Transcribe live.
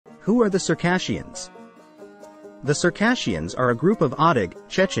Who are the Circassians? The Circassians are a group of Adyghe,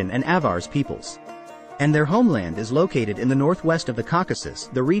 Chechen and Avars peoples. And their homeland is located in the northwest of the Caucasus,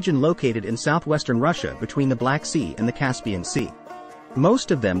 the region located in southwestern Russia between the Black Sea and the Caspian Sea. Most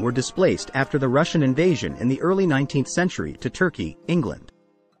of them were displaced after the Russian invasion in the early 19th century to Turkey, England,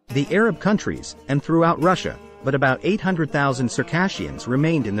 the Arab countries, and throughout Russia, but about 800,000 Circassians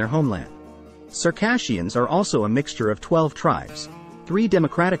remained in their homeland. Circassians are also a mixture of 12 tribes, 3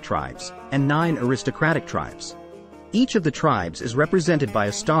 democratic tribes, and 9 aristocratic tribes. Each of the tribes is represented by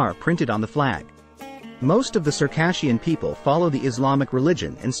a star printed on the flag. Most of the Circassian people follow the Islamic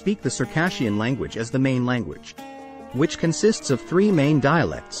religion and speak the Circassian language as the main language, which consists of 3 main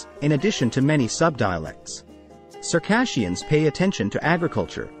dialects, in addition to many subdialects. Circassians pay attention to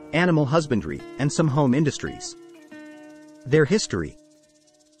agriculture, animal husbandry, and some home industries. Their history.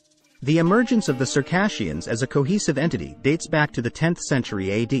 The emergence of the Circassians as a cohesive entity dates back to the 10th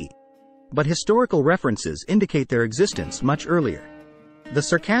century AD. But historical references indicate their existence much earlier. The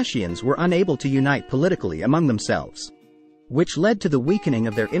Circassians were unable to unite politically among themselves, which led to the weakening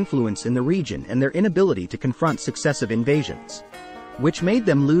of their influence in the region and their inability to confront successive invasions, which made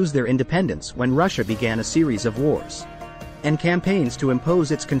them lose their independence when Russia began a series of wars and campaigns to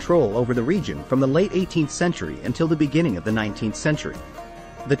impose its control over the region from the late 18th century until the beginning of the 19th century.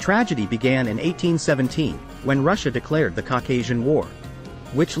 The tragedy began in 1817, when Russia declared the Caucasian War,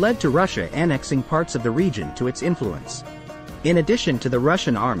 which led to Russia annexing parts of the region to its influence, in addition to the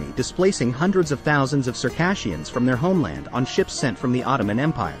Russian army displacing hundreds of thousands of Circassians from their homeland on ships sent from the Ottoman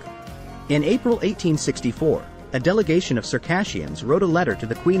Empire. In April 1864, a delegation of Circassians wrote a letter to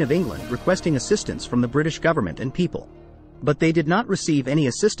the Queen of England requesting assistance from the British government and people. But they did not receive any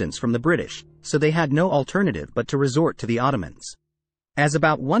assistance from the British, so they had no alternative but to resort to the Ottomans, as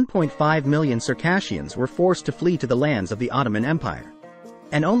about 1.5 million Circassians were forced to flee to the lands of the Ottoman Empire,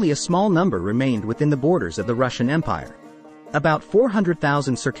 and only a small number remained within the borders of the Russian Empire. About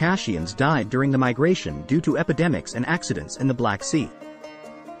 400,000 Circassians died during the migration due to epidemics and accidents in the Black Sea.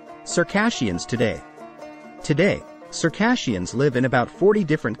 Circassians today. Today, Circassians live in about 40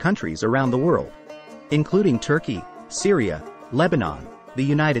 different countries around the world, including Turkey, Syria, Lebanon, the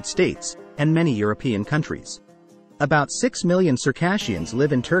United States, and many European countries. About 6 million Circassians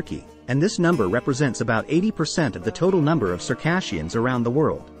live in Turkey, and this number represents about 80% of the total number of Circassians around the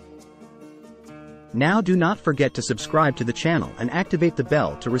world. Now do not forget to subscribe to the channel and activate the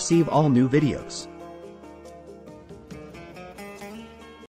bell to receive all new videos.